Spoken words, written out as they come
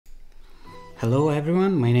Hello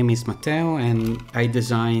everyone, my name is Matteo and I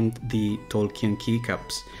designed the Tolkien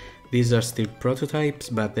keycaps. These are still prototypes,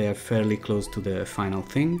 but they are fairly close to the final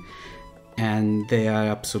thing and they are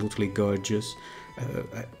absolutely gorgeous.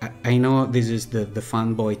 I know this is the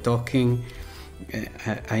fanboy talking.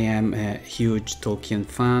 I am a huge Tolkien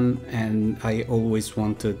fan and I always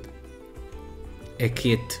wanted a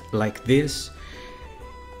kit like this,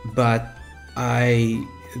 but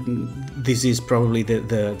this is probably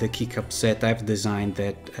the keycap set I've designed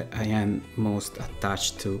that I am most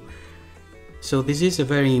attached to. So this is a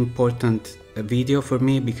very important video for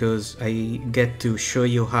me because I get to show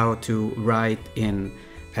you how to write in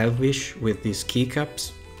Elvish with these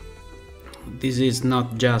keycaps. This is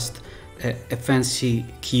not just a fancy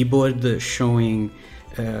keyboard showing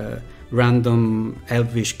random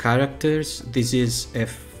Elvish characters. This is a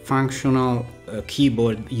functional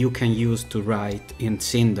keyboard you can use to write in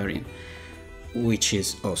Sindarin, which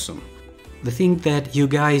is awesome. The thing that you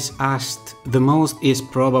guys asked the most is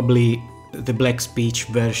probably the black speech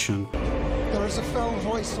version. There is a foul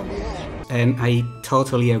voice on the air. And I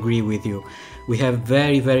totally agree with you. We have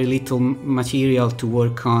very little material to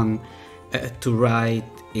work on to write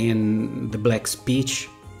in the black speech.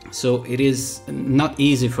 So it is not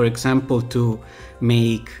easy, for example, to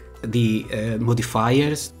make the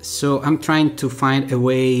modifiers. So I'm trying to find a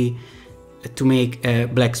way to make a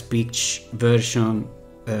black speech version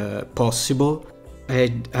possible.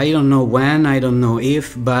 I don't know when, I don't know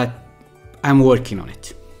if, but I'm working on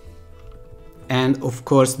it. And of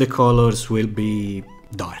course the colors will be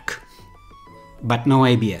dark, but no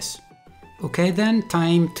ABS. Okay, then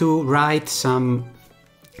time to write some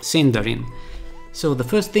Sindarin. So the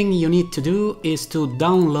first thing you need to do is to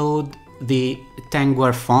download the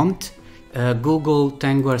Tengwar font. Google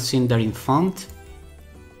Tengwar Sindarin font,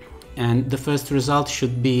 and the first result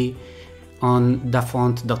should be on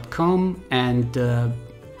dafont.com, and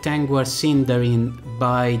Tengwar Sindarin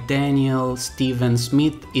by Daniel Steven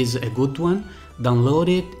Smith is a good one. Download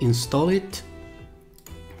it, install it,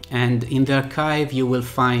 and in the archive you will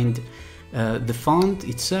find the font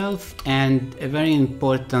itself and a very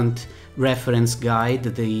important reference guide,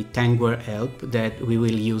 the Tengwar help, that we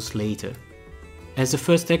will use later. As a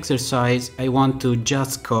first exercise, I want to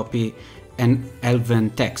just copy an Elven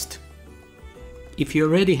text. If you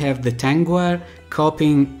already have the Tengwar,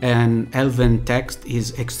 copying an Elven text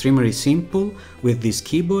is extremely simple with this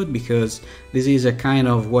keyboard, because this is a kind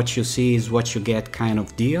of what you see is what you get kind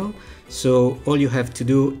of deal. So all you have to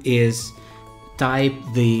do is type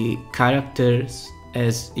the characters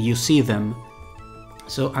as you see them.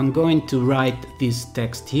 So I'm going to write this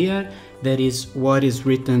text here. That is what is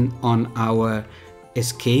written on our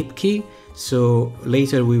escape key. So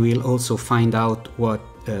later we will also find out what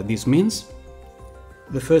this means.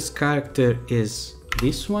 The first character is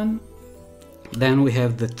this one. Then we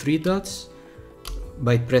have the three dots.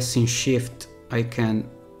 By pressing Shift, I can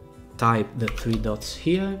type the three dots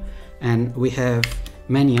here. And we have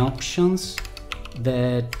many options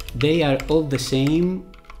that they are all the same.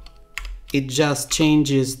 It just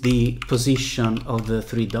changes the position of the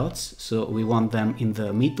three dots, so we want them in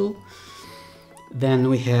the middle. Then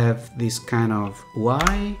we have this kind of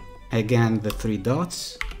Y, again the three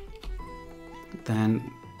dots. Then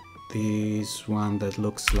this one that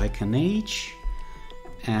looks like an H,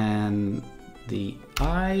 and the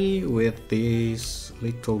I with this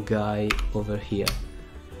little guy over here.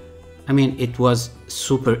 I mean, it was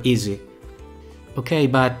super easy. Okay,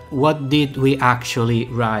 but what did we actually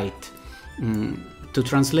write? To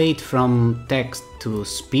translate from text to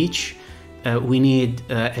speech, we need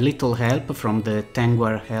a little help from the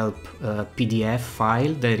Tengwar help PDF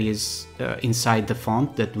file that is inside the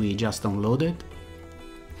font that we just downloaded.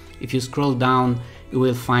 If you scroll down, you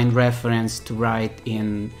will find reference to write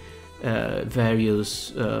in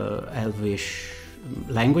various Elvish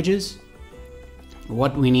languages.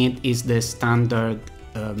 What we need is the standard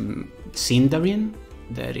Sindarin,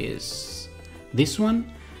 that is this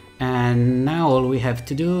one. And now all we have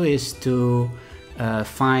to do is to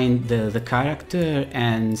find the character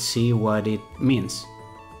and see what it means,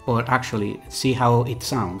 or actually see how it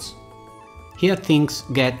sounds. Here things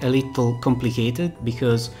get a little complicated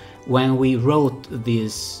because when we wrote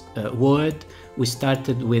this word, we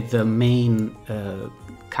started with the main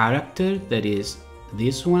character, that is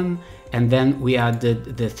this one, and then we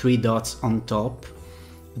added the three dots on top.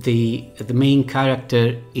 The main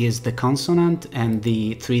character is the consonant and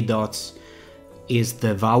the three dots is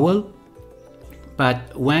the vowel.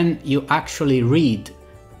 But when you actually read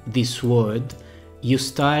this word, you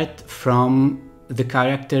start from the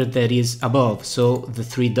character that is above, so the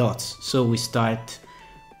three dots. So we start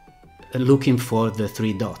looking for the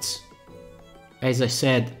three dots. as I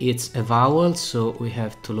said, it's a vowel, so we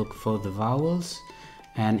have to look for the vowels,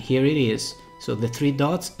 and here it is. So the 3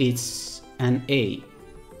 dots, it's an A.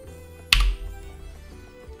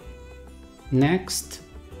 Next,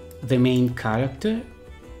 the main character.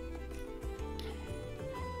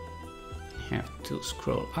 You have to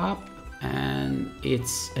scroll up, and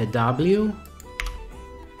it's a W.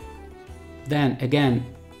 Then again,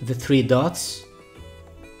 the 3 dots,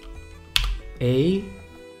 A.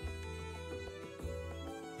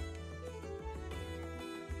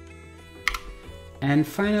 And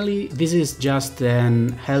finally, this is just an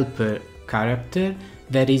helper character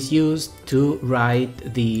that is used to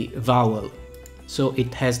write the vowel, so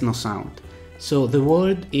it has no sound. So the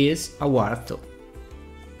word is awartho.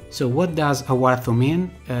 So what does awartho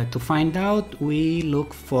mean? To find out, we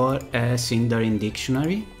look for a Sindarin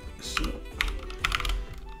dictionary. So,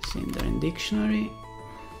 Sindarin dictionary,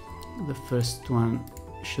 the first one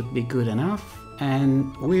should be good enough,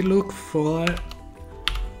 and we look for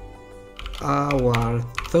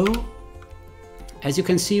awartho. As you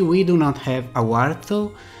can see, we do not have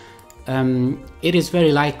awartho. It is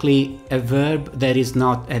very likely a verb that is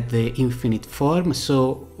not at the infinite form,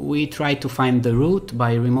 so we try to find the root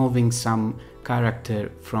by removing some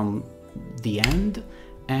character from the end,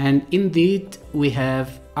 and indeed we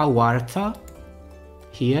have awartha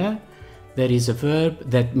here. There is a verb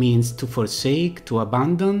that means to forsake, to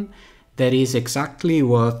abandon. That is exactly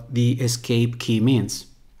what the escape key means.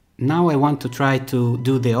 Now I want to try to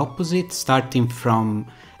do the opposite, starting from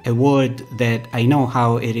a word that I know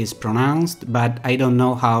how it is pronounced, but I don't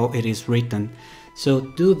know how it is written. So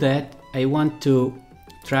to do that, I want to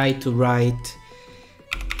try to write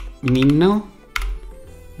minno,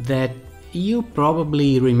 that you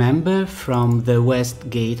probably remember from the West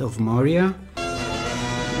Gate of Moria.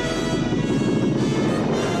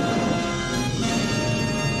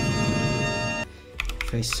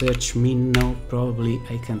 If I search minno, probably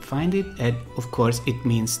I can find it, and of course it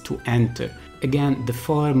means to enter. Again, the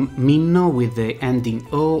form minno with the ending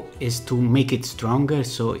o is to make it stronger,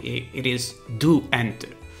 so it is do enter.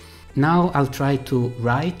 Now I'll try to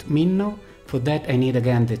write minno. For that I need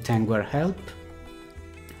again the Tengwar help,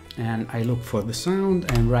 and I look for the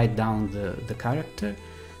sound and write down the character.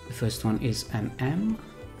 The first one is an M,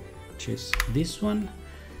 which is this one.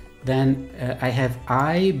 Then I have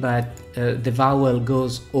I, but the vowel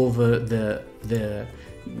goes over the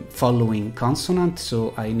following consonant,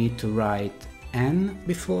 so I need to write N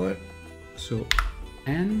before, so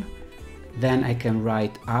N. Then I can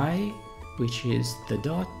write I, which is the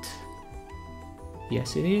dot.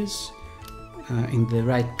 Yes, it is in the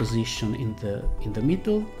right position in the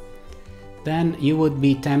middle. Then you would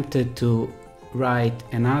be tempted to write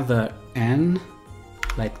another N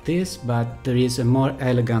like this, but there is a more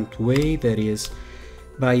elegant way, that is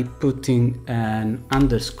by putting an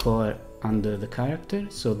underscore under the character,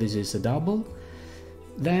 so this is a double.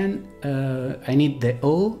 Then I need the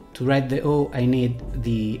O. To write the O, I need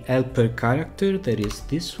the helper character, that is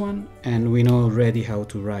this one, and we know already how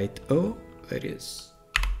to write O, that is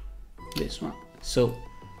this one. So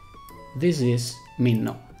this is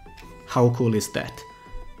minno. How cool is that?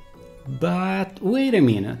 But wait a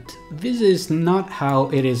minute, this is not how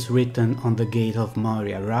it is written on the Gate of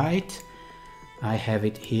Moria, right? I have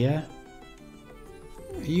it here.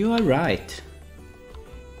 You are right.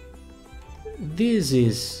 This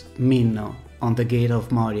is minno on the Gate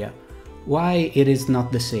of Moria. Why it is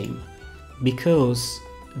not the same? Because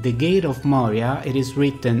the Gate of Moria, it is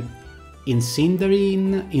written in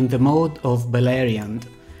Sindarin in the mode of Beleriand,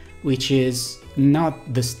 which is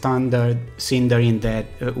not the standard Sindarin that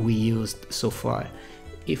we used so far.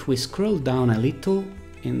 If we scroll down a little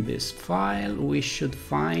in this file, we should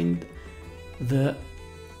find the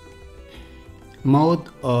mode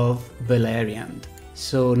of Beleriand.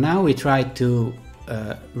 So now we try to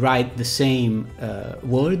write the same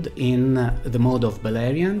word in the mode of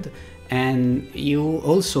Beleriand, and you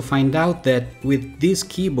also find out that with this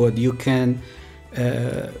keyboard you can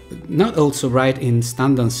not also write in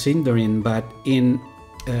standard Sindarin, but in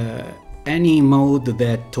any mode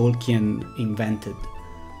that Tolkien invented.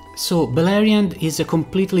 So Beleriand is a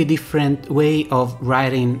completely different way of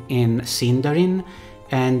writing in Sindarin,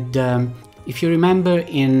 and if you remember,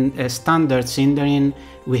 in standard Sindarin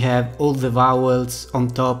we have all the vowels on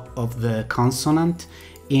top of the consonant.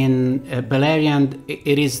 In Beleriand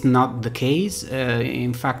it is not the case.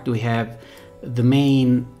 In fact, we have the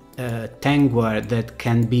main Tengwar that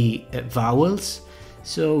can be vowels,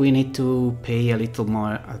 so we need to pay a little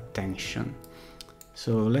more attention.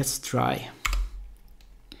 So let's try.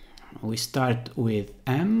 We start with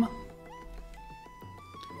M,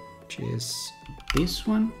 which is this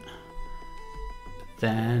one,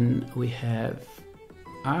 Then we have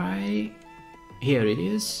I, here it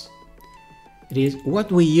is. It is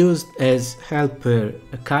what we used as helper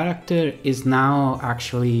a character is now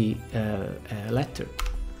actually a letter.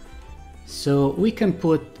 So we can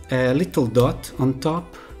put a little dot on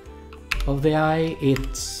top of the I.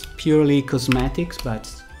 It's purely cosmetics,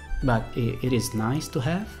 but it is nice to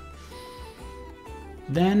have.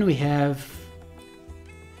 Then we have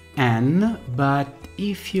N, but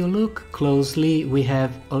if you look closely, we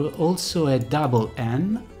have also a double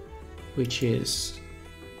N, which is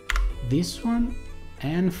this one,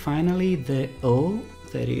 and finally the O,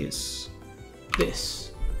 that is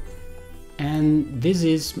this. And this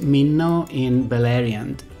is Minno in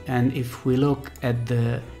Beleriand, and if we look at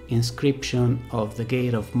the inscription of the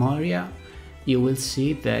Gate of Moria, you will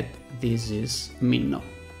see that this is Minno.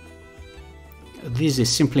 This is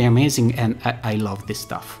simply amazing, and I love this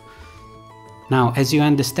stuff. Now, as you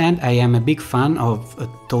understand, I am a big fan of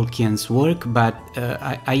Tolkien's work, but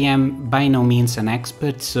I am by no means an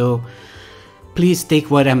expert, so please take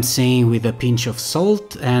what I'm saying with a pinch of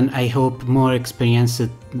salt, and I hope more experienced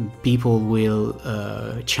people will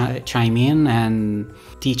chime in and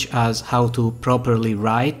teach us how to properly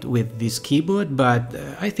write with this keyboard, but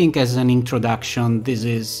I think as an introduction, this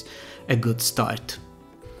is a good start.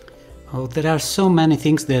 Oh, there are so many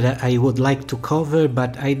things that I would like to cover,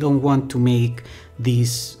 but I don't want to make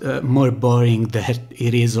this more boring than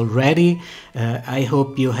it is already. I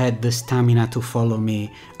hope you had the stamina to follow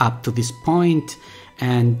me up to this point,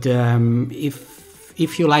 and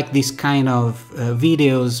if you like this kind of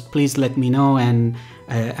videos, please let me know, and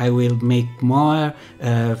I will make more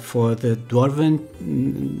for the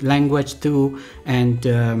Dwarven language too, and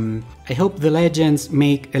I hope the legends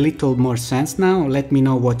make a little more sense now. Let me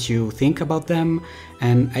know what you think about them,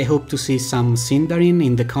 and I hope to see some Sindarin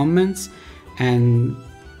in the comments, and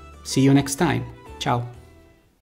see you next time. Ciao!